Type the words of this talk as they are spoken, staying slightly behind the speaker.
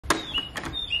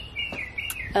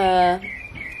The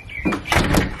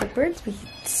birds be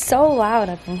so loud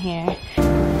up in here.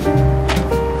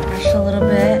 Brush a little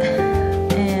bit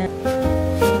and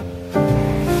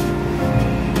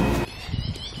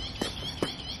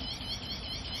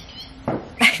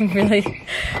I really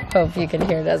hope you can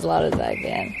hear it as loud as I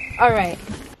can. Alright,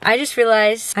 I just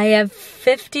realized I have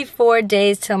 54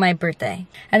 days till my birthday.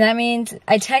 And that means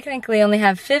I technically only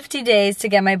have 50 days to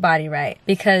get my body right,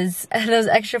 because those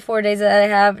extra 4 days that I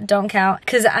have don't count,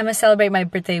 because I'm gonna celebrate my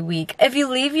birthday week. If you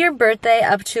leave your birthday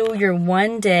up to your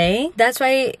one day, that's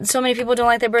why so many people don't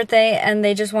like their birthday and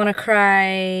they just want to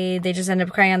cry. They just end up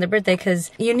crying on their birthday,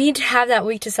 because you need to have that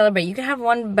week to celebrate. You can have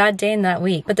one bad day in that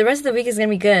week, but the rest of the week is gonna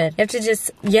be good. You have to just,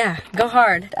 yeah, go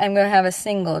hard. I'm gonna have a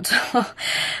single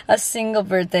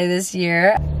birthday this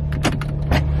year.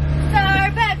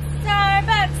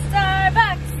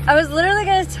 I was literally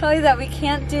gonna tell you that we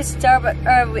can't do Starbucks,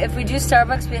 or if we do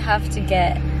Starbucks, we have to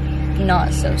get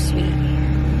not so sweet.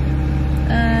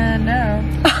 No.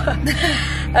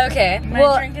 Okay.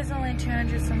 My drink is only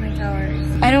 200 something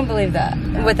calories. I don't believe that.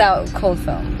 Without cold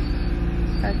foam.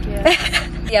 Fuck yeah.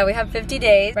 Yeah, we have 50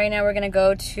 days. Right now we're gonna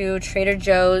go to Trader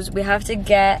Joe's. We have to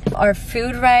get our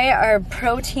food right, our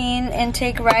protein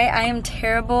intake right. I am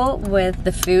terrible with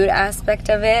the food aspect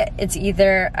of it. It's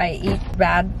either I eat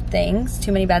bad things,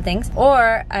 too many bad things,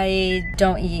 or I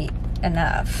don't eat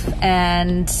enough.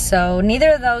 And so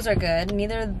neither of those are good.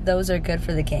 Neither of those are good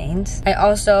for the gains.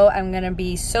 I'm gonna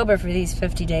be sober for these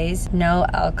 50 days. No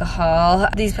alcohol.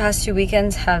 These past 2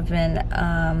 weekends have been,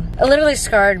 it literally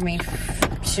scarred me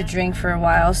to drink for a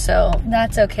while, so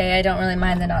that's okay. I don't really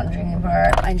mind the not drinking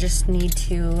part. I just need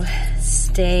to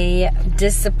stay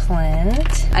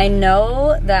disciplined. I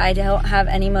know that I don't have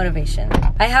any motivation.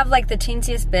 I have like the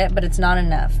teensiest bit, but it's not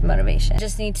enough motivation. I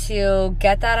just need to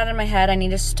get that out of my head. I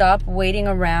need to stop waiting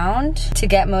around to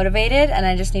get motivated, and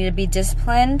I just need to be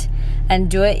disciplined and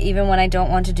do it even when I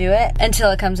don't want to do it until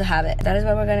it becomes a habit. That is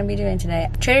what we're gonna be doing today.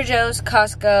 Trader Joe's,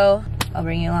 Costco, I'll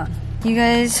bring you along. You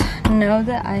guys know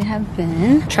that I have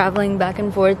been traveling back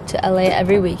and forth to LA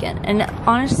every weekend, and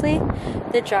honestly,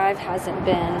 the drive hasn't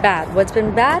been bad. What's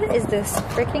been bad is this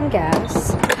freaking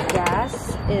gas.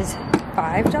 Gas is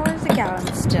 $5 a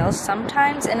gallon still.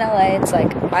 Sometimes in LA it's like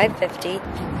 $5.50.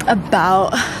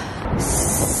 About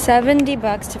 70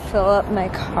 bucks to fill up my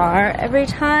car every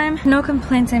time. No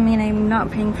complaints. I mean, I'm not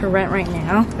paying for rent right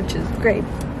now, which is great.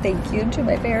 Thank you to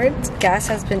my parents. Gas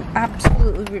has been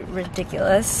absolutely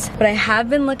ridiculous, but I have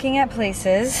been looking at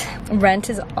places.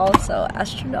 Rent is also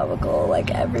astronomical,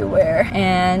 like everywhere,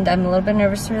 and I'm a little bit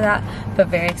nervous for that, but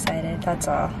very excited. That's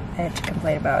all I have to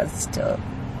complain about is still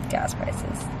gas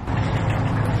prices.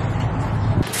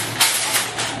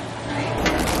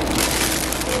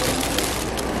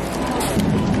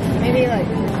 Maybe like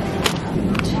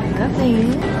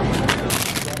nothing.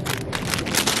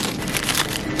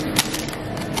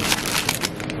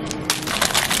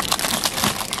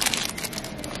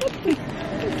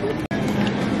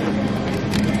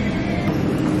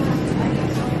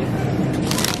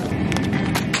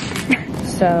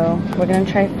 So we're gonna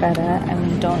try feta. I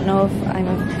don't know if I'm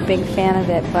a big fan of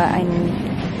it, but I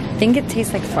think it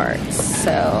tastes like farts.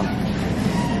 So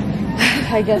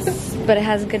I guess, but it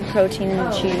has good protein in the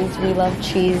cheese. We love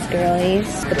cheese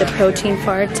girlies, but the protein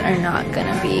farts are not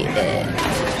gonna be it.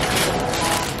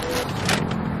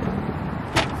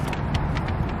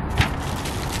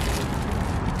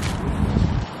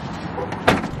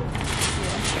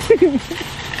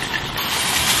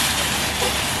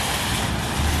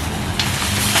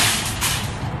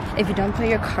 If you don't put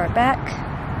your cart back,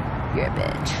 you're a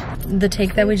bitch. The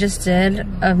take that we just did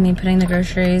of me putting the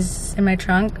groceries in my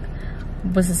trunk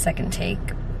was the second take.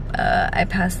 I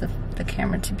passed the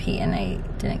camera to Pete and I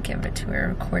didn't give it to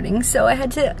her recording, so I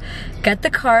had to get the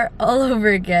cart all over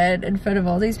again in front of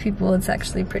all these people. It's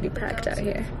actually pretty packed out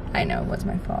here. I know it was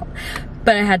my fault,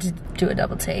 but I had to do a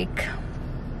double take.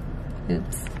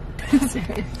 Oops.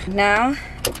 Now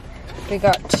we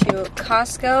got to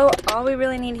Costco. All we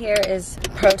really need here is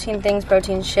protein things,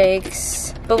 protein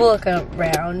shakes. But we'll look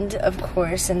around, of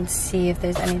course, and see if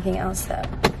there's anything else that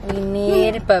we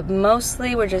need. But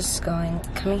mostly we're just coming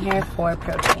here for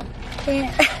protein. Okay.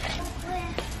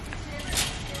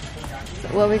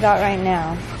 What we got right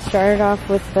now. Started off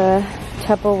with the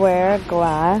Tupperware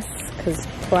glass, because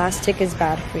plastic is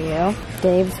bad for you.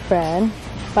 Dave's bread.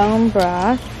 Bone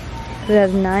broth. It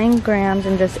has 9 grams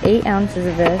and just 8 ounces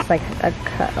of this, like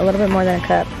a little bit more than a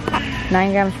cup.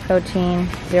 9 grams protein,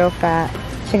 0 fat.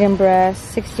 Chicken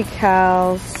breast, 60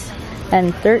 calories,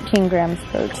 and 13 grams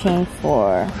protein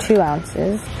for 2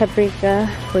 ounces. Paprika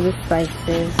for the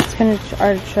spices. Spinach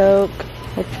artichoke,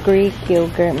 with Greek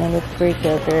yogurt, made with Greek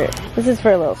yogurt. This is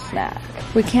for a little snack.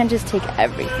 We can't just take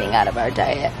everything out of our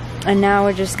diet. And now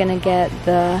we're just gonna get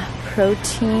the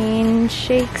protein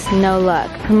shakes. No luck.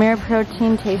 Premier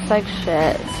Protein tastes like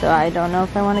shit, so I don't know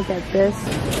if I want to get this.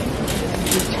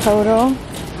 Total.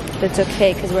 But it's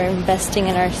okay because we're investing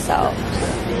in ourselves.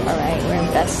 Alright, we're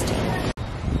investing.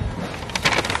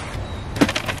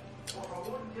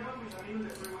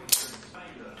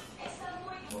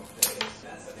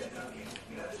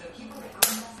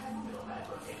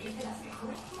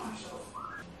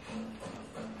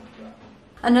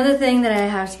 Another thing that I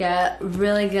have to get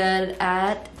really good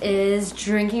at is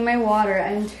drinking my water.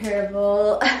 I'm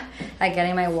terrible at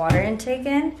getting my water intake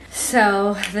in.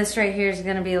 So this right here is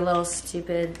gonna be a little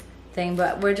stupid thing,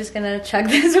 but we're just gonna chug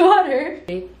this water.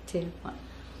 3, 2, 1.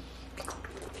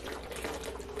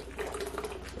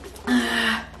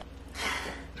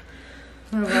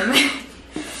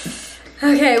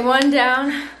 Okay, 1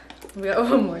 down. We got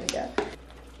 1 more to go.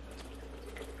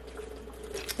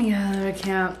 Yeah, I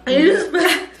can't.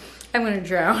 I'm gonna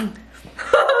drown.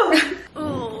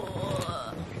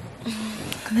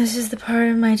 This is the part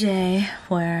of my day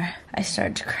where I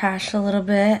start to crash a little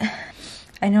bit.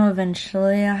 I know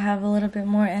eventually I'll have a little bit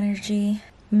more energy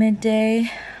midday,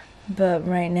 but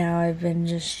right now I've been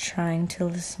just trying to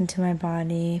listen to my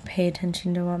body, pay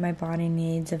attention to what my body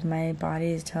needs. If my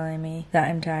body is telling me that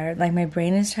I'm tired, like my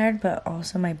brain is tired, but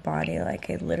also my body,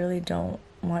 like I literally don't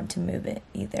want to move it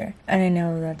either. And I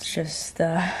know that's just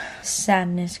the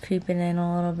sadness creeping in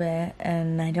a little bit,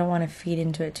 and I don't want to feed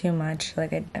into it too much.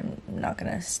 Like I'm not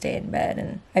gonna stay in bed,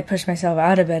 and I push myself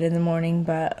out of bed in the morning,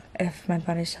 but if my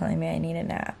body's telling me I need a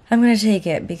nap, I'm gonna take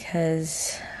it,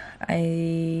 because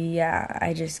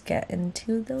I just get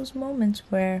into those moments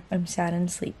where I'm sad and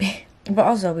sleepy. But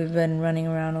also we've been running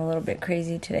around a little bit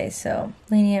crazy today, so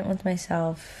lenient with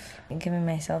myself, giving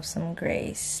myself some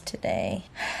grace today.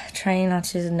 Trying not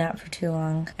to nap for too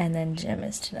long, and then gym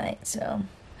is tonight, so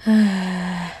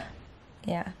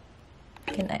yeah.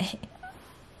 Good night.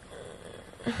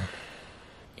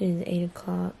 It is 8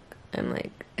 o'clock. I'm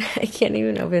like, I can't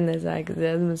even open this eye because it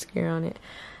has mascara on it.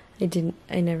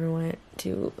 I never went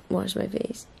to wash my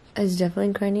face. I was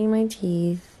definitely grinding my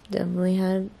teeth. Definitely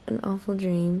had an awful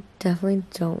dream. Definitely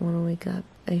don't want to wake up.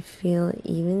 I feel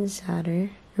even sadder.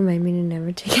 Remind me to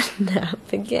never take a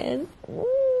nap again.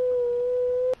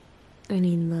 I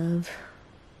need love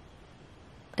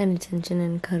and attention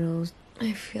and cuddles.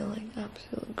 I feel like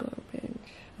absolute garbage.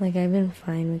 Like I've been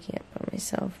fine waking up by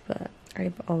myself, but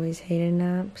I've always hated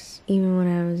naps. Even when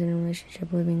I was in a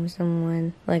relationship living with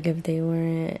someone, like if they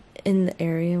weren't in the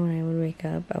area when I would wake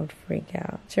up, I would freak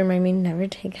out. So remind me to never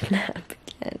take a nap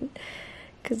again,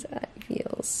 because I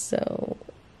feel so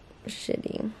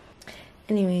shitty.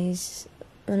 Anyways,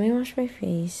 let me wash my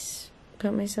face,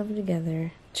 put myself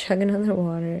together, chug another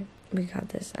water. We got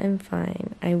this. I'm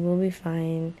fine. I will be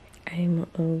fine. I'm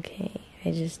okay.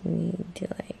 I just need to,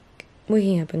 like,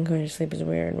 waking up and going to sleep is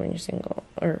weird when you're single,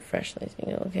 or freshly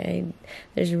single, okay?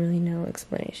 There's really no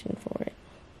explanation for it.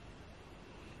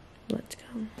 Let's go.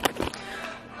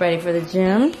 Ready for the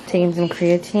gym, taking some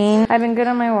creatine. I've been good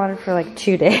on my water for like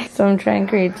 2 days, so I'm trying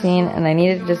creatine, and I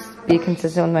need to just be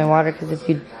consistent with my water, because if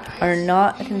you are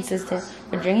not consistent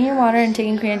with drinking your water and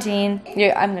taking creatine,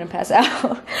 I'm gonna pass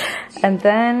out. And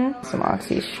then some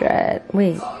Oxy Shred.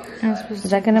 Wait, is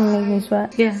that gonna make me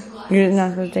sweat? Yeah. You're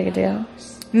not supposed to take it together?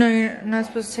 No, you're not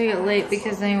supposed to take it late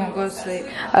because then you won't go to sleep.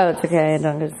 Oh, it's okay. I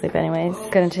don't go to sleep anyways.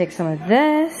 Gonna take some of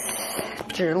this.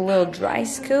 Your little dry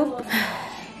scoop.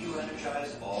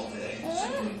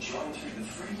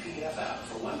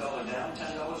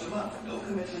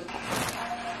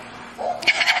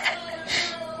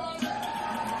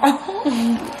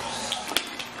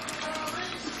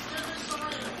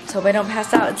 Let's hope I don't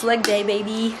pass out. It's leg day,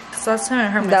 baby. So that's time I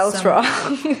hurt my That was wrong.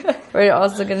 We're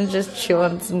also gonna just chew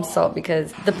on some salt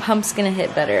because the pump's gonna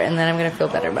hit better, and then I'm gonna feel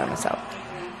better by myself.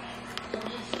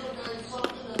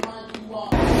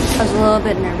 I was a little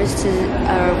bit nervous to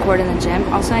record in the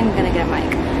gym. Also, I'm gonna get a mic,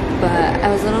 but I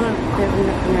was a little bit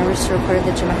nervous to record at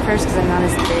the gym at first because I'm not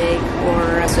as big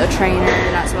or a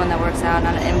trainer, not someone that works out,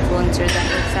 not an influencer that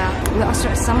works out. We all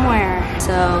start somewhere,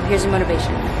 so here's your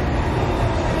motivation.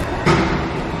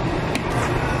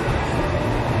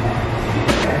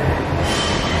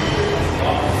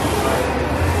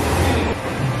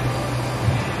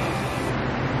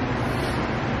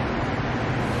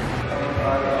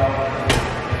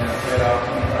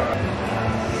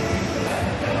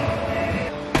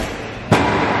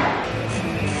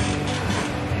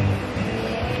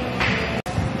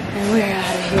 We're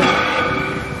out of here.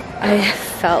 I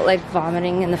felt like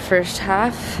vomiting in the first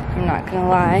half. I'm not gonna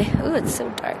lie. Ooh, it's so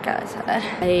dark outside.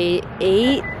 I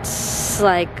ate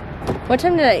like, what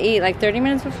time did I eat? Like 30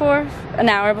 minutes before? An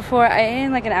hour before? I ate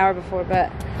like an hour before,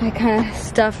 but I kind of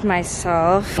stuffed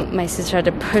myself. My sister had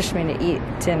to push me to eat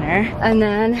dinner. And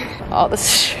then all the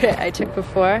shit I took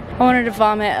before. I wanted to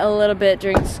vomit a little bit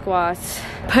during squats.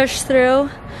 Push through.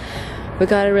 We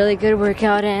got a really good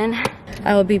workout in.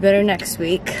 I will be better next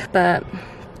week, but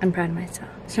I'm proud of myself.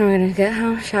 So we're gonna get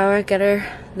home, shower, get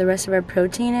the rest of our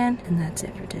protein in, and that's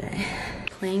it for today.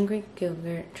 Plain Greek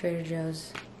yogurt, Trader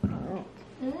Joe's.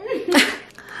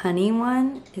 Honey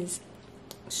one is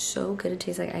so good. It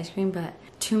tastes like ice cream, but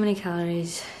too many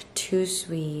calories, too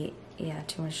sweet. Yeah,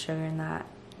 too much sugar in that.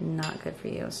 Not good for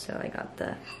you. So I got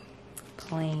the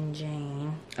plain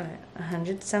Jane. All right,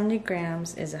 170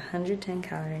 grams is 110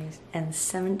 calories and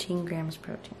 17 grams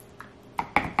protein.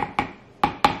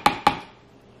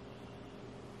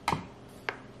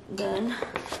 Then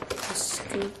a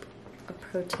scoop of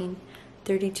protein,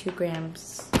 32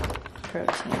 grams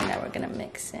protein that we're gonna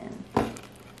mix in.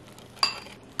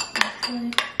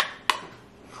 Okay.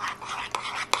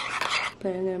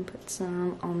 But I'm gonna put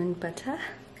some almond butter.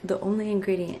 The only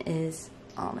ingredient is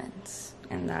almonds,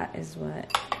 and that is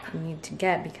what you need to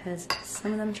get because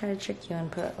some of them try to trick you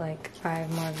and put like 5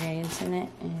 more ingredients in it,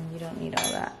 and you don't need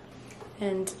all that.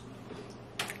 And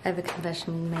I have a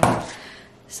confession to make.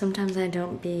 Sometimes I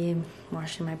don't be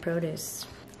washing my produce.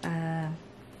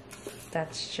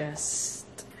 That's just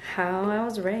how I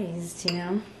was raised, you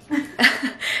know?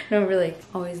 No, really.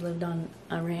 Always lived on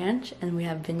a ranch, and we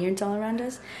have vineyards all around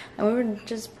us. And we would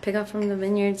just pick up from the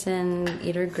vineyards and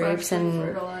eat our grapes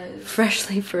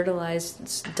freshly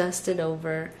fertilized, dusted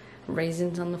over,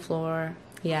 raisins on the floor.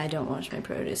 Yeah, I don't wash my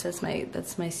produce. That's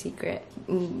my secret.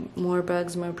 More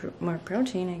bugs, more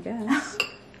protein, I guess.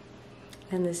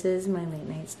 And this is my late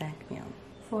night snack meal.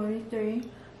 43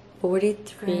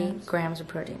 grams of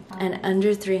protein and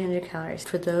under 300 calories.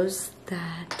 For those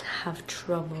that have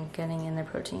trouble getting in their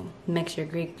protein, mix your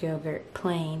Greek yogurt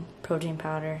plain, protein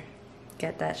powder,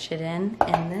 get that shit in,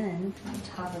 and then on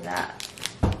top of that,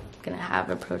 I'm gonna have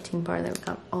a protein bar that we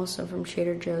got also from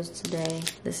Trader Joe's today.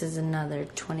 This is another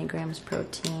 20 grams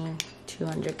protein,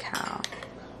 200 cal.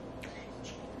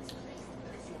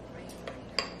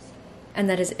 And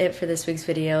that is it for this week's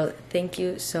video. Thank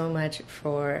you so much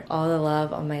for all the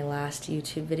love on my last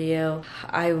YouTube video.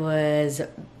 I was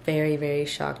very, very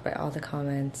shocked by all the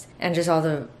comments and just all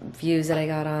the views that I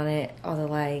got on it, all the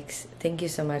likes. Thank you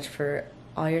so much for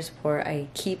all your support. I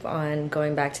keep on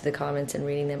going back to the comments and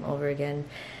reading them over again.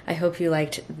 I hope you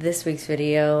liked this week's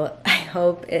video. I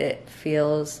hope it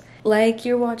feels like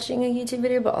you're watching a YouTube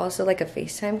video, but also like a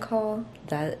FaceTime call.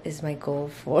 That is my goal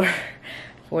for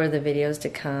the videos to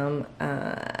come.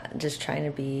 Just trying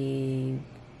to be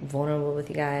vulnerable with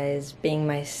you guys, being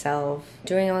myself,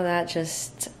 doing all that.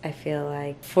 Just, I feel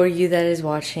like for you that is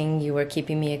watching, you are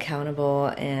keeping me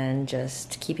accountable and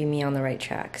just keeping me on the right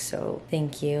track. So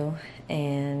thank you,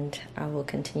 and I will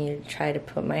continue to try to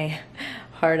put my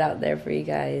heart out there for you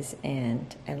guys,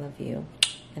 and I love you,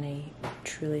 and I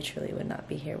truly, truly would not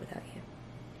be here without you.